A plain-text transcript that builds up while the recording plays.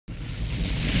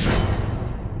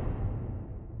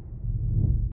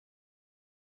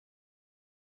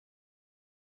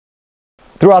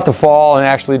Throughout the fall and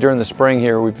actually during the spring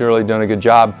here, we've really done a good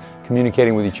job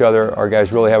communicating with each other. Our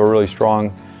guys really have a really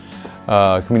strong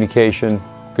communication,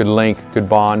 good link, good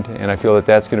bond, and I feel that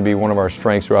that's going to be one of our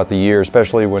strengths throughout the year,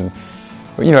 especially when,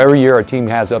 you know, every year our team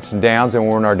has ups and downs, and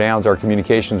when we're in our downs, our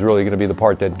communication is really going to be the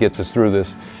part that gets us through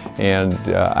this. And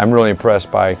I'm really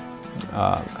impressed by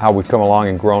how we've come along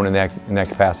and grown in that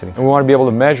capacity. And we want to be able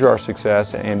to measure our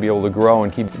success and be able to grow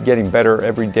and keep getting better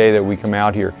every day that we come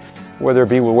out here. Whether it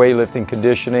be with weightlifting,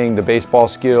 conditioning, the baseball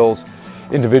skills,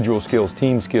 individual skills,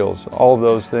 team skills, all of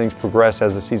those things progress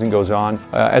as the season goes on.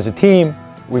 As a team,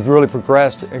 we've really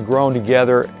progressed and grown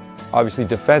together. Obviously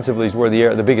defensively is where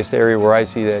the biggest area where I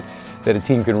see that a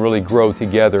team can really grow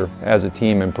together as a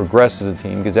team and progress as a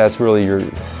team, because that's really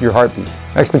your heartbeat.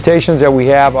 Expectations that we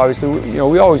have, obviously, you know,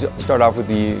 we always start off with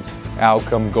the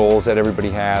outcome goals that everybody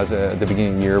has at the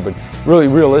beginning of the year, but really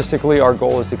realistically our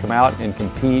goal is to come out and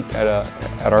compete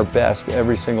at our best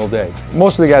every single day.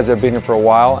 Most of the guys have been here for a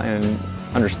while and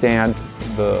understand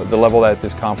the level that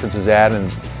this conference is at and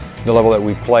the level that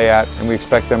we play at, and we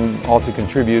expect them all to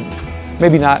contribute,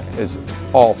 maybe not as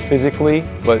all physically,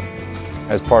 but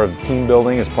as part of team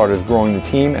building, as part of growing the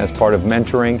team, as part of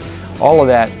mentoring. All of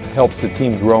that helps the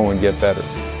team grow and get better.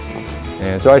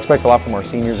 And so I expect a lot from our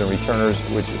seniors and returners,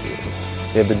 which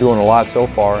they've been doing a lot so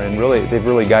far, and they've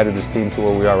really guided this team to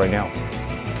where we are right now.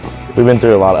 We've been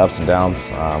through a lot of ups and downs.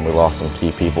 We lost some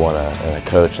key people and a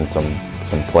coach and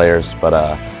some players, but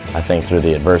I think through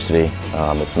the adversity,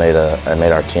 it's made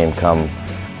our team come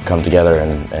together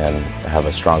and have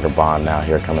a stronger bond now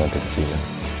here coming into the season.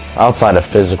 Outside of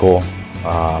physical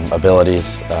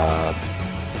abilities,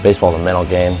 baseball is a mental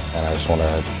game, and I just want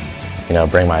to, you know,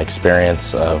 bring my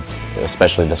experience of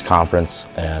especially this conference,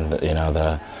 and you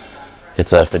know,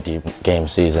 it's a 50-game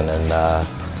season, and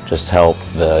just help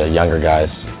the younger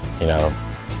guys, you know,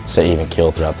 stay even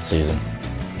keeled throughout the season.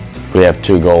 We have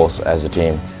two goals as a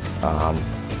team.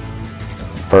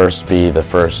 First, be the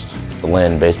first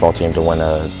Lynn baseball team to win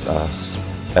a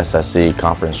SSC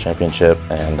conference championship,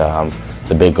 and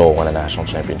the big goal, win a national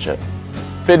championship.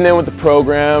 Fitting in with the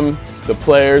program, the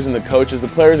players and the coaches. The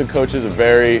players and coaches are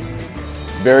very,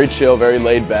 very chill, very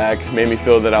laid back. Made me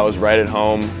feel that I was right at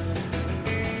home.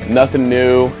 Nothing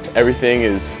new. Everything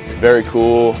is very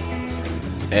cool.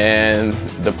 And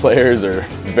the players are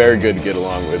very good to get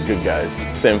along with, good guys.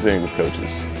 Same thing with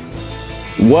coaches.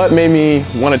 What made me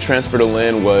want to transfer to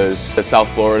Lynn was that South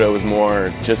Florida was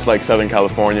more just like Southern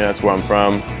California. That's where I'm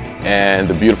from. And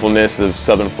the beautifulness of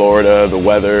Southern Florida, the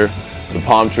weather, the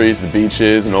palm trees, the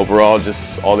beaches, and overall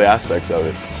just all the aspects of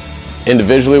it.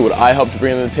 Individually, what I hope to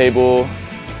bring to the table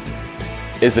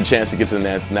is the chance to get to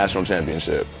the national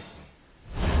championship.